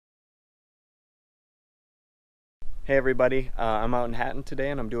Hey everybody, I'm out in Hatton today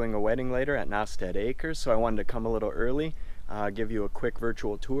and I'm doing a wedding later at Naastad Acres, so I wanted to come a little early, give you a quick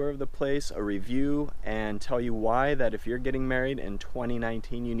virtual tour of the place, a review, and tell you why that if you're getting married in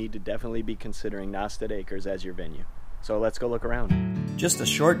 2019 you need to definitely be considering Naastad Acres as your venue. So let's go look around. Just a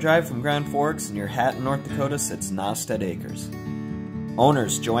short drive from Grand Forks near Hatton, North Dakota sits Naastad Acres.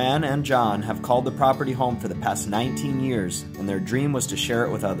 Owners Joanne and John have called the property home for the past 19 years and their dream was to share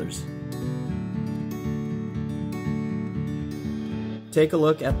it with others. Take a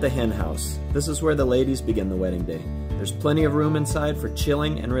look at the hen house. This is where the ladies begin the wedding day. There's plenty of room inside for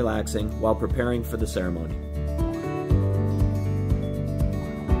chilling and relaxing while preparing for the ceremony.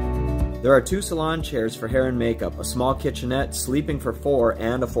 There are 2 salon chairs for hair and makeup, a small kitchenette, sleeping for 4,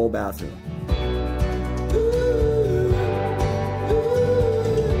 and a full bathroom.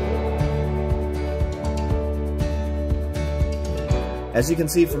 As you can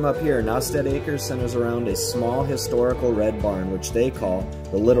see from up here, Naastad Acres centers around a small historical red barn, which they call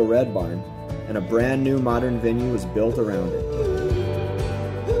the Little Red Barn, and a brand new modern venue is built around it.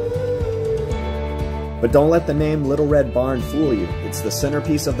 But don't let the name Little Red Barn fool you. It's the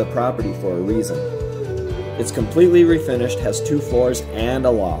centerpiece of the property for a reason. It's completely refinished, has 2 floors and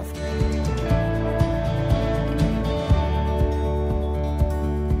a loft.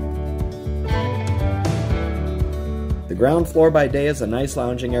 The ground floor by day is a nice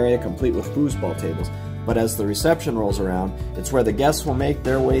lounging area complete with foosball tables, but as the reception rolls around, it's where the guests will make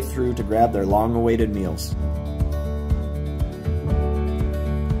their way through to grab their long-awaited meals.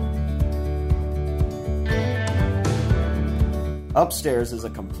 Upstairs is a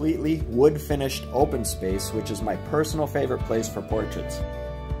completely wood-finished open space, which is my personal favorite place for portraits.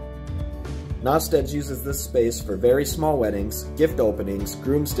 Naastad uses this space for very small weddings, gift openings,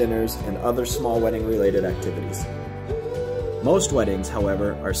 groom's dinners, and other small wedding-related activities. Most weddings,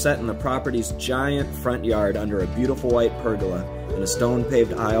 however, are set in the property's giant front yard under a beautiful white pergola and a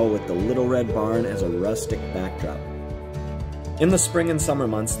stone-paved aisle with the Little Red Barn as a rustic backdrop. In the spring and summer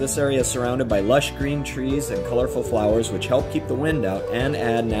months, this area is surrounded by lush green trees and colorful flowers which help keep the wind out and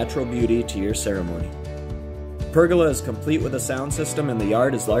add natural beauty to your ceremony. The pergola is complete with a sound system and the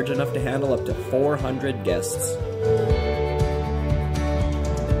yard is large enough to handle up to 400 guests.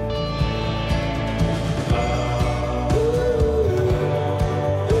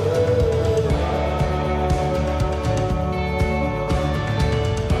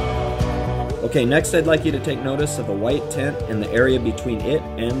 Okay, next I'd like you to take notice of the white tent and the area between it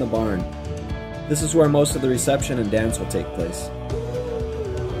and the barn. This is where most of the reception and dance will take place.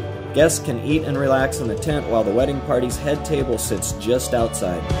 Guests can eat and relax in the tent while the wedding party's head table sits just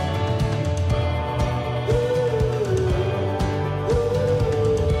outside.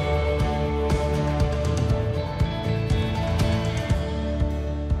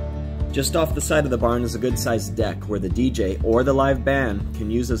 Just off the side of the barn is a good-sized deck where the DJ or the live band can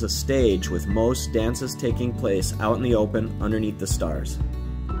use as a stage, with most dances taking place out in the open underneath the stars.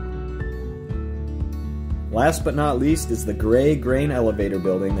 Last but not least is the gray grain elevator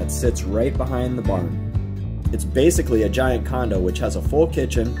building that sits right behind the barn. It's basically a giant condo which has a full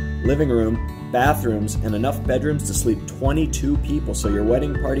kitchen, living room, bathrooms, and enough bedrooms to sleep 22 people, so your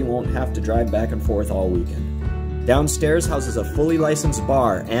wedding party won't have to drive back and forth all weekend. Downstairs houses a fully licensed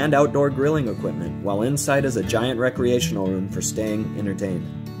bar and outdoor grilling equipment, while inside is a giant recreational room for staying entertained.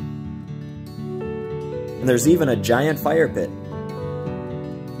 And there's even a giant fire pit.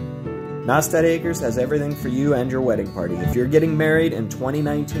 Naastad Acres has everything for you and your wedding party. If you're getting married in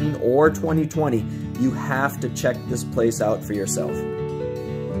 2019 or 2020, you have to check this place out for yourself.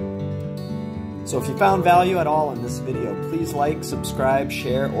 So if you found value at all in this video, please like, subscribe,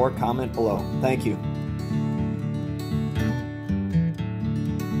 share, or comment below. Thank you.